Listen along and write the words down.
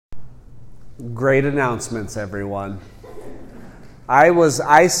Great announcements, everyone.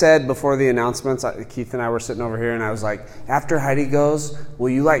 I said before the announcements, Keith and I were sitting over here, and I was like, after Heidi goes,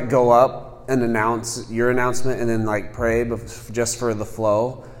 will you go up and announce your announcement and then pray just for the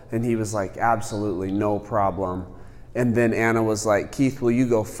flow? And he was like, absolutely, no problem. And then Anna was like, Keith, will you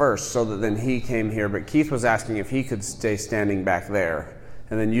go first? So that then he came here, but Keith was asking if he could stay standing back there.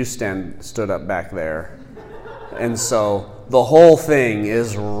 And then you stood up back there. And so the whole thing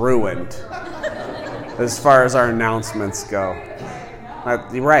is ruined as far as our announcements go.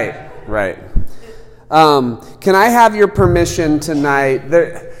 Right. Can I have your permission tonight?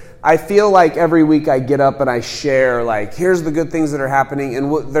 I feel like every week I get up and I share, here's the good things that are happening.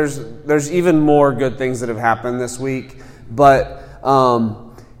 And there's even more good things that have happened this week. But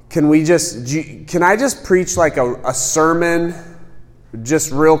can I just preach a sermon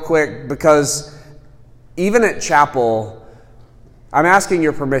just real quick? Because even at chapel, I'm asking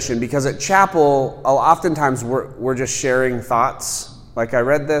your permission, because at chapel, oftentimes we're just sharing thoughts. I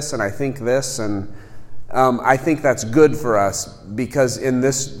read this and I think this, and I think that's good for us, because in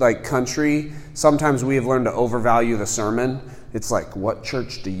this country, sometimes we have learned to overvalue the sermon. It's what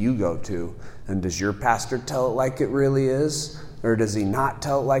church do you go to? And does your pastor tell it like it really is? Or does he not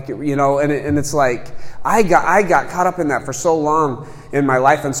tell it like it, and it's I got caught up in that for so long in my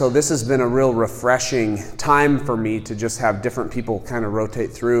life. And so this has been a real refreshing time for me to just have different people kind of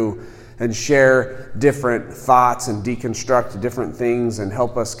rotate through and share different thoughts and deconstruct different things and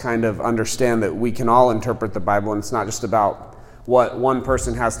help us kind of understand that we can all interpret the Bible, and it's not just about what one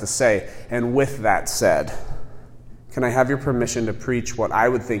person has to say. And with that said, can I have your permission to preach what I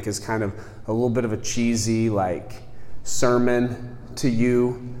would think is kind of a little bit of a cheesy, sermon to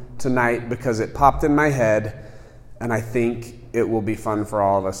you tonight, because it popped in my head, and I think it will be fun for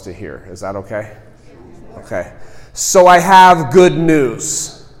all of us to hear. Is that okay? Okay. So I have good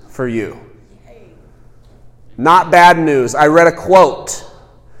news for you. Not bad news. I read a quote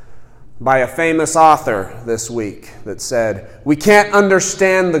by a famous author this week that said, "We can't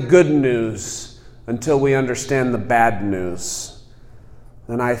understand the good news until we understand the bad news."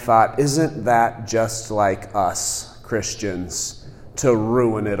 And I thought, isn't that just like us Christians to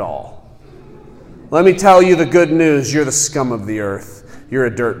ruin it all? Let me tell you the good news. You're the scum of the earth. You're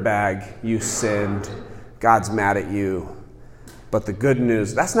a dirtbag. You sinned. God's mad at you. But the good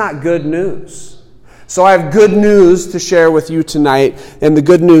news, that's not good news. So I have good news to share with you tonight, and the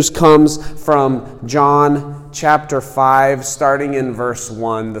good news comes from John chapter 5, starting in verse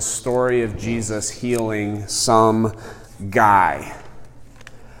 1, the story of Jesus healing some guy.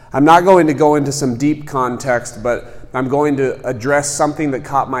 I'm not going to go into some deep context, but I'm going to address something that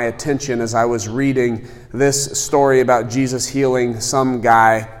caught my attention as I was reading this story about Jesus healing some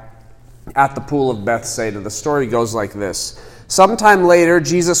guy at the pool of Bethsaida. The story goes like this. Sometime later,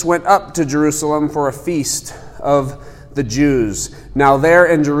 Jesus went up to Jerusalem for a feast of the Jews. Now there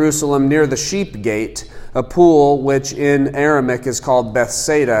in Jerusalem, near the sheep gate, a pool which in Aramaic is called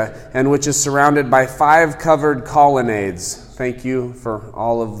Bethsaida, and which is surrounded by 5 covered colonnades. Thank you for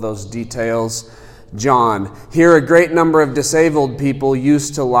all of those details, John. Here a great number of disabled people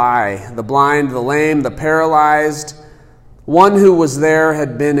used to lie, the blind, the lame, the paralyzed. One who was there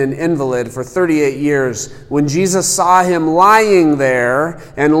had been an invalid for 38 years. When Jesus saw him lying there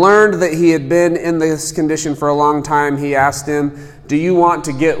and learned that he had been in this condition for a long time, he asked him, "Do you want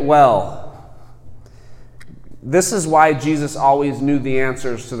to get well?" This is why Jesus always knew the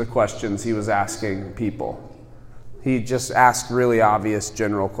answers to the questions he was asking people. He just asked really obvious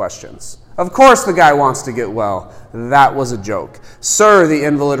general questions. Of course the guy wants to get well. That was a joke. "Sir," the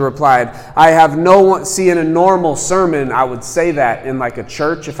invalid replied, "I have no one..." See, in a normal sermon, I would say that in a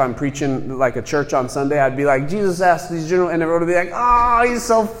church. If I'm preaching a church on Sunday, I'd be like, Jesus asked these general, and everyone would be like, "Oh, he's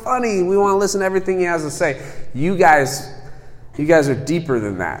so funny. We want to listen to everything he has to say." You guys are deeper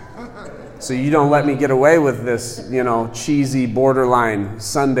than that. So you don't let me get away with this, cheesy, borderline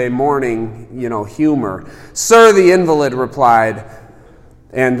Sunday morning, humor. "Sir," the invalid replied,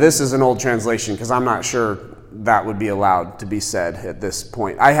 and this is an old translation because I'm not sure that would be allowed to be said at this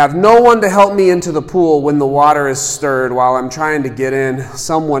point. "I have no one to help me into the pool when the water is stirred. While I'm trying to get in,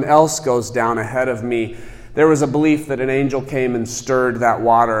 someone else goes down ahead of me." There was a belief that an angel came and stirred that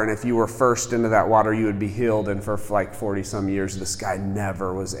water, and if you were first into that water, you would be healed. And for 40-some years, this guy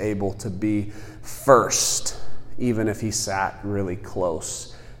never was able to be first, even if he sat really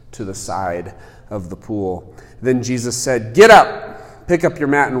close to the side of the pool. Then Jesus said, "Get up, pick up your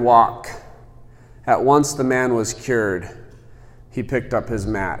mat and walk." At once the man was cured. He picked up his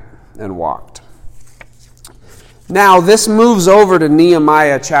mat and walked. Now, this moves over to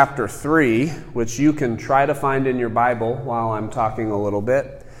Nehemiah chapter 3, which you can try to find in your Bible while I'm talking a little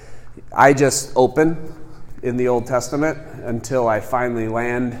bit. I just open in the Old Testament until I finally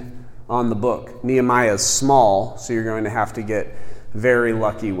land on the book. Nehemiah is small, so you're going to have to get very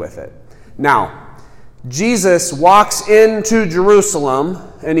lucky with it. Now, Jesus walks into Jerusalem,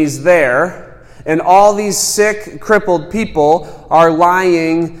 and he's there, and all these sick, crippled people are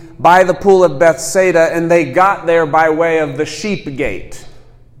lying by the pool of Bethsaida, and they got there by way of the sheep gate,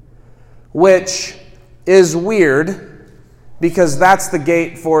 which is weird because that's the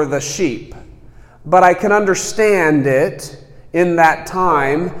gate for the sheep. But I can understand it in that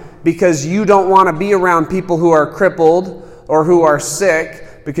time because you don't want to be around people who are crippled or who are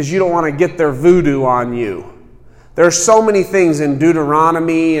sick because you don't want to get their voodoo on you. There's so many things in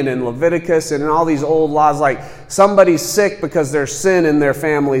Deuteronomy and in Leviticus and in all these old laws, like somebody's sick because there's sin in their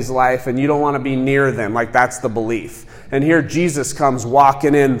family's life and you don't want to be near them. Like that's the belief. And here Jesus comes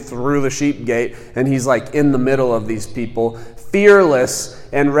walking in through the sheep gate, and he's like in the middle of these people, fearless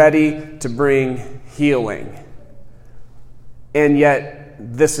and ready to bring healing. And yet,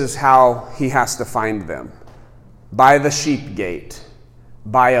 this is how he has to find them. By the sheep gate,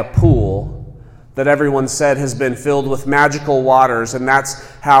 by a pool that everyone said has been filled with magical waters, and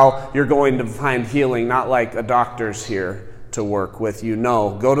that's how you're going to find healing, not like a doctor's here to work with you.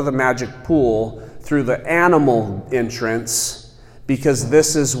 No, go to the magic pool through the animal entrance, because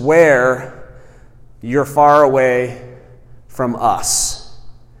this is where you're far away from us.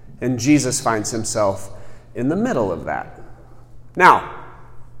 And Jesus finds himself in the middle of that. Now,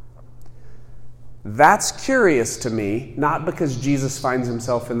 that's curious to me, not because Jesus finds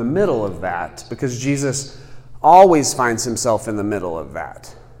himself in the middle of that, because Jesus always finds himself in the middle of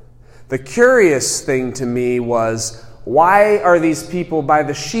that. The curious thing to me was, why are these people by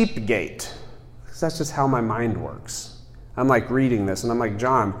the sheep gate? Because that's just how my mind works. I'm like reading this, and I'm like,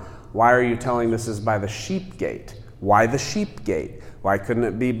 John, why are you telling this is by the sheep gate? Why the sheep gate? Why couldn't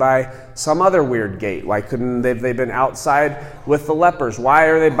it be by some other weird gate? Why couldn't they been outside with the lepers? Why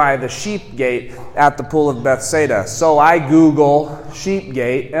are they by the sheep gate at the pool of Bethsaida? So I Google sheep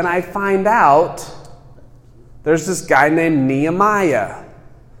gate, and I find out there's this guy named Nehemiah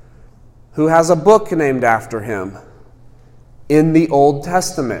who has a book named after him in the Old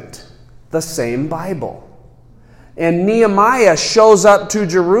Testament, the same Bible. And Nehemiah shows up to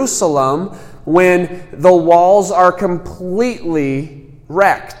Jerusalem when the walls are completely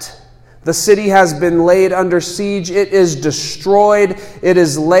wrecked. The city has been laid under siege. It is destroyed. It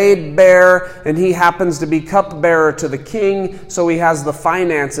is laid bare. And he happens to be cupbearer to the king, so he has the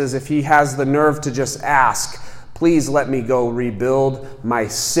finances if he has the nerve to just ask, please let me go rebuild my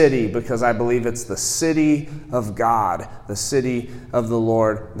city, because I believe it's the city of God, the city of the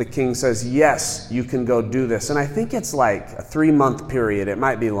Lord. The king says, yes, you can go do this. And I think it's like a 3-month period. It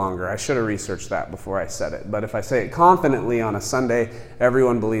might be longer. I should have researched that before I said it. But if I say it confidently on a Sunday,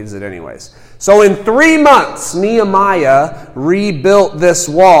 everyone believes it anyways. So in 3 months, Nehemiah rebuilt this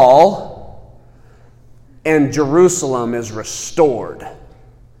wall, and Jerusalem is restored.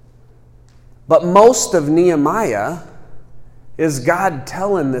 But most of Nehemiah is God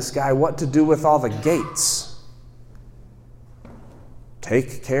telling this guy what to do with all the gates.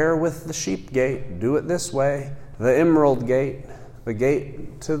 Take care with the sheep gate. Do it this way. The emerald gate. The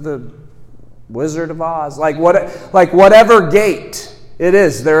gate to the Wizard of Oz. Like whatever gate it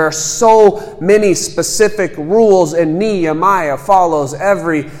is. There are so many specific rules, and Nehemiah follows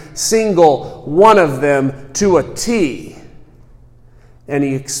every single one of them to a T. And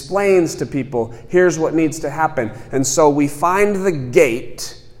he explains to people, here's what needs to happen. And so we find the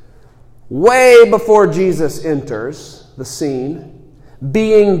gate way before Jesus enters the scene,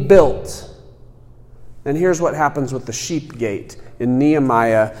 being built. And here's what happens with the sheep gate in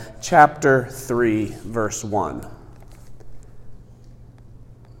Nehemiah chapter 3, verse 1.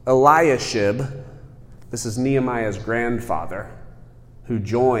 Eliashib, this is Nehemiah's grandfather, who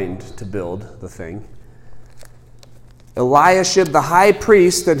joined to build the thing. Eliashib, the high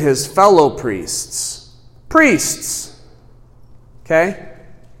priest, and his fellow priests. Priests. Okay?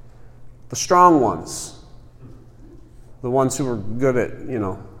 The strong ones. The ones who were good at,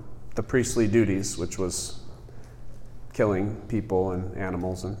 the priestly duties, which was killing people and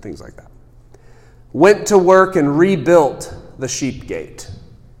animals and things like that. Went to work and rebuilt the sheep gate.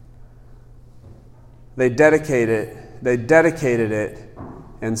 They dedicated it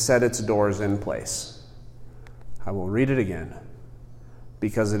and set its doors in place. I will read it again,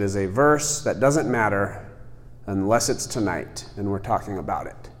 because it is a verse that doesn't matter unless it's tonight and we're talking about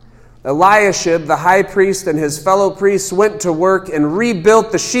it. Eliashib, the high priest, and his fellow priests went to work and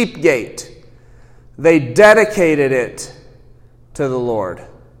rebuilt the sheep gate. They dedicated it to the Lord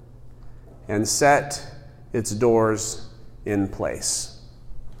and set its doors in place.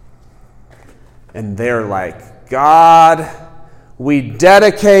 And they're like, God, we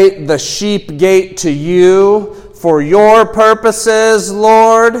dedicate the sheep gate to you for your purposes,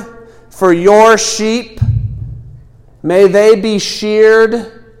 Lord, for your sheep. May they be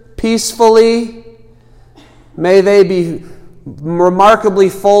sheared peacefully. May they be remarkably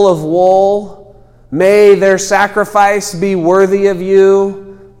full of wool. May their sacrifice be worthy of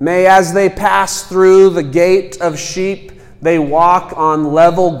you. May, as they pass through the gate of sheep, they walk on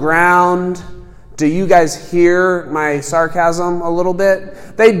level ground. Do you guys hear my sarcasm a little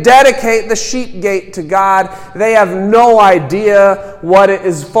bit? They dedicate the sheep gate to God. They have no idea what it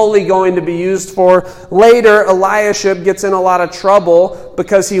is fully going to be used for. Later, Eliashib gets in a lot of trouble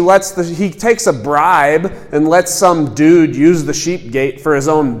because he takes a bribe and lets some dude use the sheep gate for his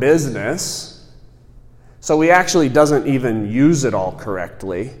own business. So he actually doesn't even use it all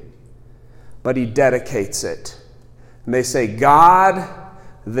correctly, but he dedicates it. And they say, God,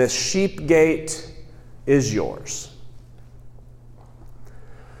 this sheep gate is yours.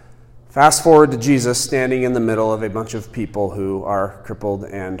 Fast forward to Jesus standing in the middle of a bunch of people who are crippled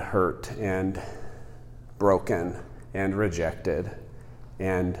and hurt and broken and rejected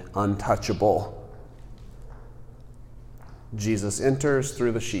and untouchable. Jesus enters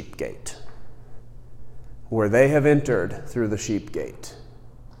through the sheep gate, where they have entered through the sheep gate,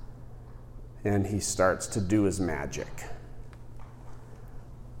 and he starts to do his magic.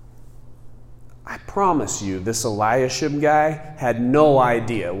 I promise you, this Eliashib guy had no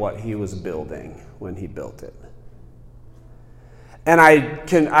idea what he was building when he built it. And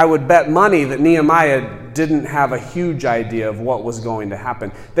I would bet money that Nehemiah didn't have a huge idea of what was going to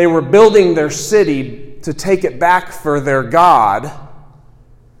happen. They were building their city to take it back for their God.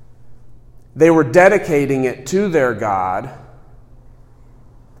 They were dedicating it to their God.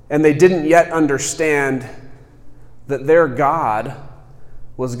 And they didn't yet understand that their God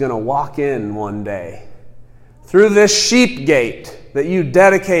was going to walk in one day through this sheep gate that you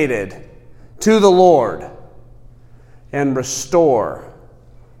dedicated to the Lord and restore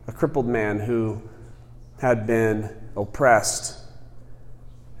a crippled man who had been oppressed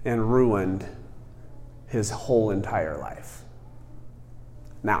and ruined his whole entire life.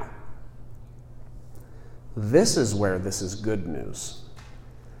 Now, this is where this is good news,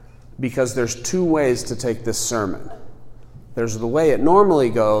 because there's two ways to take this sermon. There's the way it normally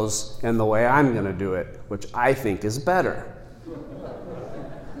goes and the way I'm going to do it, which I think is better.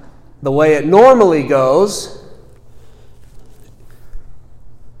 The way it normally goes,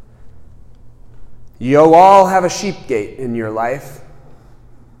 you all have a sheep gate in your life,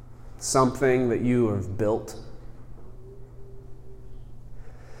 something that you have built.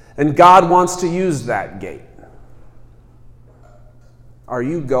 And God wants to use that gate. Are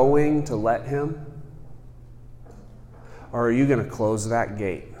you going to let him? Or are you going to close that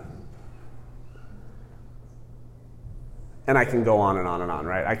gate? And I can go on and on and on,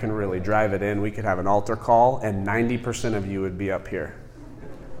 right? I can really drive it in. We could have an altar call, and 90% of you would be up here.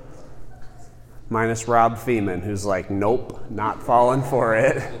 Minus Rob Feeman, who's like, nope, not falling for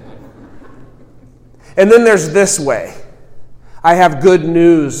it. And then there's this way. I have good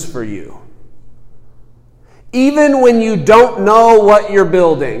news for you. Even when you don't know what you're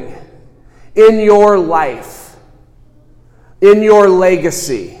building in your life, in your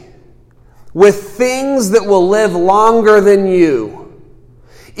legacy, with things that will live longer than you,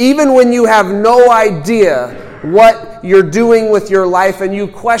 even when you have no idea what you're doing with your life and you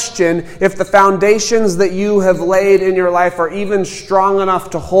question if the foundations that you have laid in your life are even strong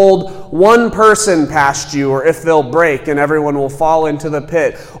enough to hold one person past you, or if they'll break and everyone will fall into the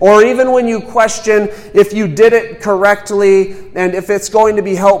pit. Or even when you question if you did it correctly and if it's going to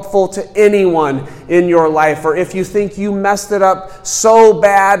be helpful to anyone in your life, or if you think you messed it up so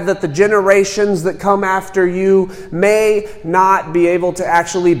bad that the generations that come after you may not be able to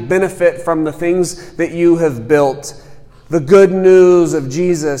actually benefit from the things that you have built. The good news of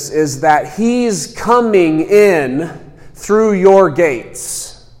Jesus is that he's coming in through your gates.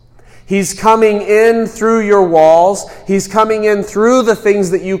 He's coming in through your walls. He's coming in through the things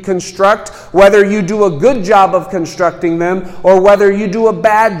that you construct, whether you do a good job of constructing them or whether you do a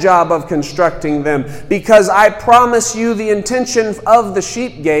bad job of constructing them. Because I promise you, the intention of the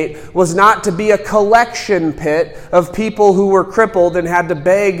sheep gate was not to be a collection pit of people who were crippled and had to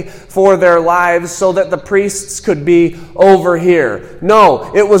beg for their lives so that the priests could be over here. No,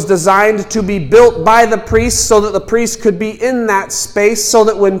 it was designed to be built by the priests so that the priests could be in that space, so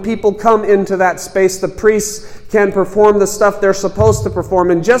that when people come into that space, the priests can perform the stuff they're supposed to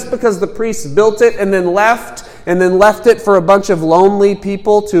perform. And just because the priests built it and then left it for a bunch of lonely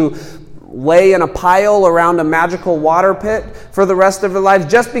people to lay in a pile around a magical water pit for the rest of their lives.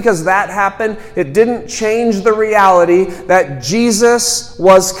 Just because that happened, it didn't change the reality that Jesus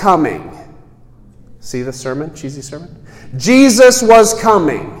was coming. See the sermon? Cheesy sermon? Jesus was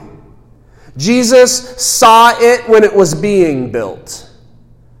coming. Jesus saw it when it was being built.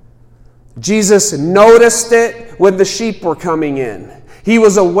 Jesus noticed it when the sheep were coming in. He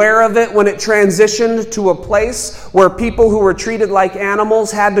was aware of it when it transitioned to a place where people who were treated like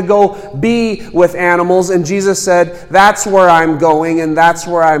animals had to go be with animals. And Jesus said, that's where I'm going, and that's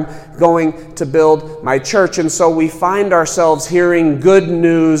where I'm going to build my church. And so we find ourselves hearing good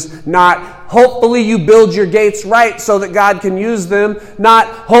news, not hopefully you build your gates right so that God can use them, not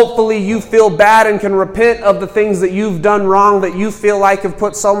hopefully you feel bad and can repent of the things that you've done wrong, that you feel like have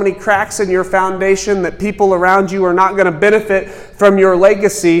put so many cracks in your foundation that people around you are not going to benefit from your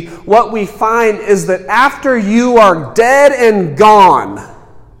legacy. What we find is that after you are dead and gone,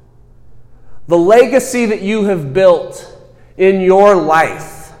 the legacy that you have built in your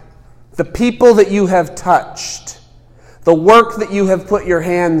life, the people that you have touched, the work that you have put your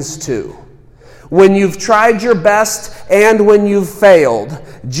hands to, when you've tried your best and when you've failed,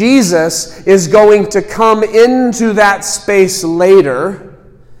 Jesus is going to come into that space later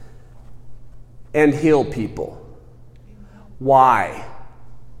and heal people. Why?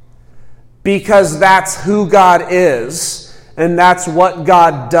 Because that's who God is, and that's what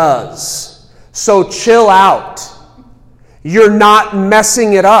God does. So chill out. You're not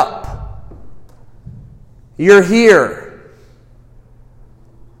messing it up. You're here.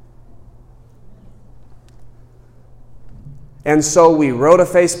 And so we wrote a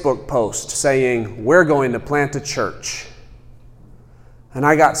Facebook post saying, we're going to plant a church. And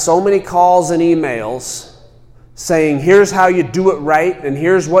I got so many calls and emails saying, here's how you do it right, and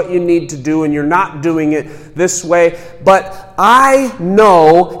here's what you need to do, and you're not doing it this way. But I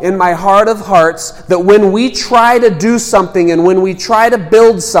know in my heart of hearts that when we try to do something and when we try to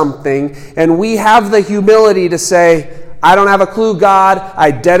build something and we have the humility to say, I don't have a clue, God.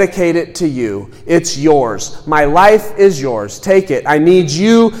 I dedicate it to you. It's yours. My life is yours. Take it. I need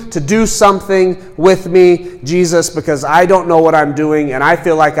you to do something with me, Jesus, because I don't know what I'm doing and I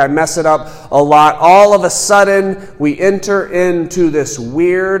feel like I mess it up a lot. All of a sudden, we enter into this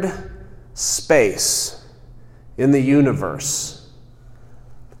weird space in the universe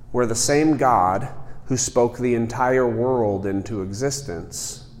where the same God who spoke the entire world into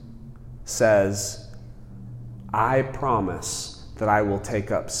existence says, I promise that I will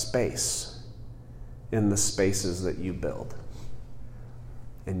take up space in the spaces that you build.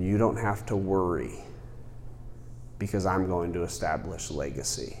 And you don't have to worry because I'm going to establish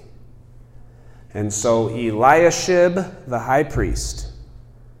legacy. And so Eliashib, the high priest,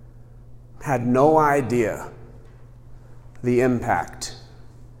 had no idea the impact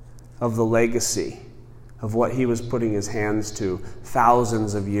of the legacy of what he was putting his hands to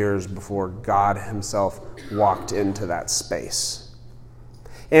thousands of years before God himself walked into that space.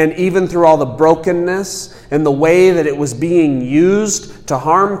 And even through all the brokenness and the way that it was being used to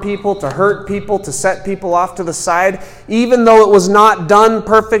harm people, to hurt people, to set people off to the side, even though it was not done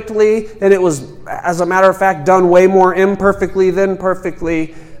perfectly, and it was, as a matter of fact, done way more imperfectly than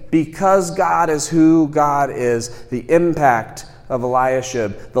perfectly, because God is who God is, the impact of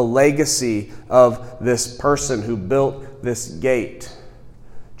Eliashib, the legacy of this person who built this gate,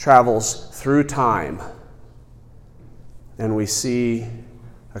 travels through time. And we see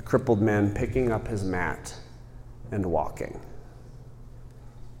a crippled man picking up his mat and walking.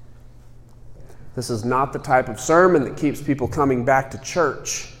 This is not the type of sermon that keeps people coming back to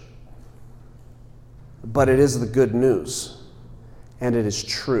church, but it is the good news, and it is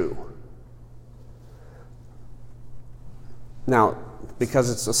true. Now,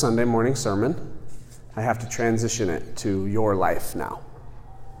 because it's a Sunday morning sermon, I have to transition it to your life now.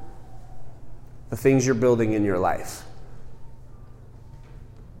 The things you're building in your life.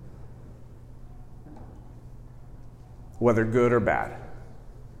 Whether good or bad.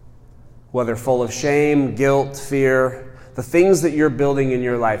 Whether full of shame, guilt, fear. The things that you're building in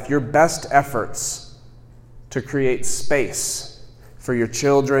your life. Your best efforts to create space for your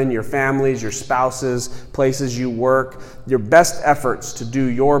children, your families, your spouses, places you work, your best efforts to do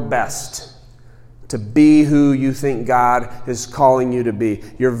your best to be who you think God is calling you to be.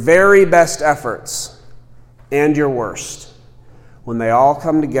 Your very best efforts and your worst. When they all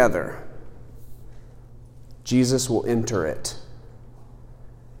come together, Jesus will enter it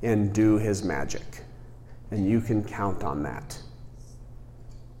and do his magic. And you can count on that.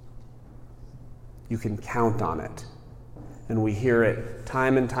 You can count on it. And we hear it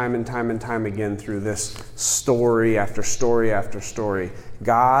time and time and time and time again through this story after story after story.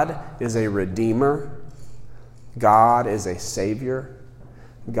 God is a redeemer. God is a savior.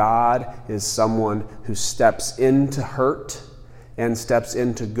 God is someone who steps into hurt and steps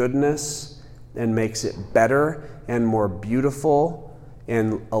into goodness and makes it better and more beautiful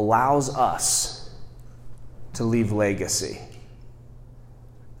and allows us to leave legacy.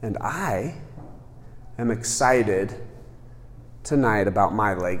 And I am excited tonight about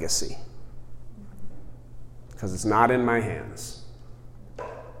my legacy because it's not in my hands.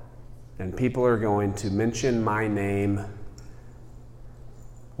 And people are going to mention my name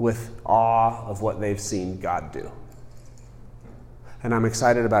with awe of what they've seen God do. And I'm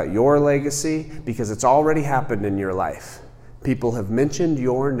excited about your legacy because it's already happened in your life. People have mentioned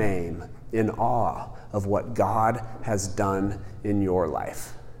your name in awe of what God has done in your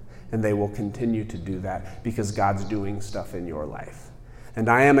life. And they will continue to do that because God's doing stuff in your life. And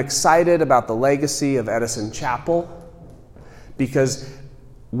I am excited about the legacy of Edison Chapel because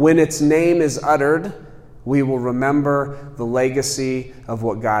when its name is uttered, we will remember the legacy of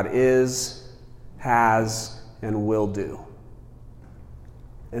what God is, has, and will do.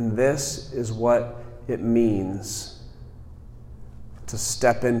 And this is what it means to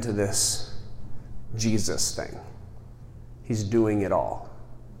step into this Jesus thing. He's doing it all.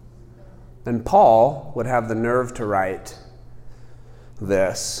 And Paul would have the nerve to write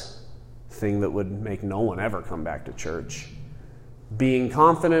this thing that would make no one ever come back to church. Being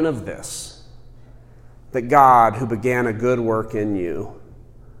confident of this, that God, who began a good work in you,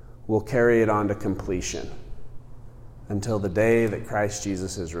 will carry it on to completion until the day that Christ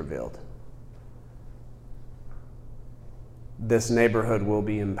Jesus is revealed. This neighborhood will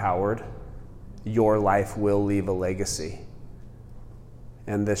be empowered. Your life will leave a legacy.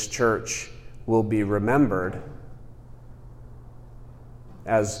 And this church will be remembered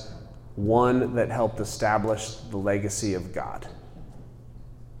as one that helped establish the legacy of God.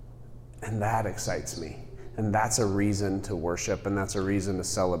 And that excites me. And that's a reason to worship, and that's a reason to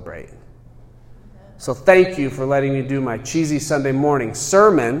celebrate. So thank you for letting me do my cheesy Sunday morning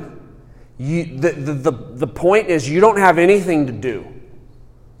sermon. The point is you don't have anything to do.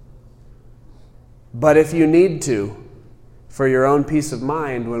 But if you need to, for your own peace of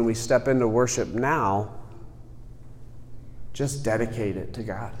mind, when we step into worship now, just dedicate it to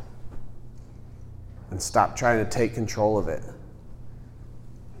God. And stop trying to take control of it.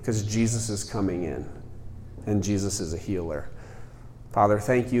 Because Jesus is coming in. And Jesus is a healer. Father,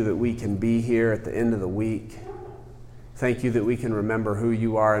 thank you that we can be here at the end of the week. Thank you that we can remember who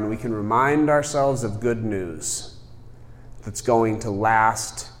you are and we can remind ourselves of good news that's going to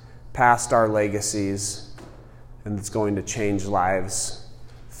last past our legacies and that's going to change lives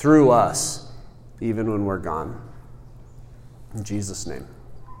through us even when we're gone. In Jesus' name.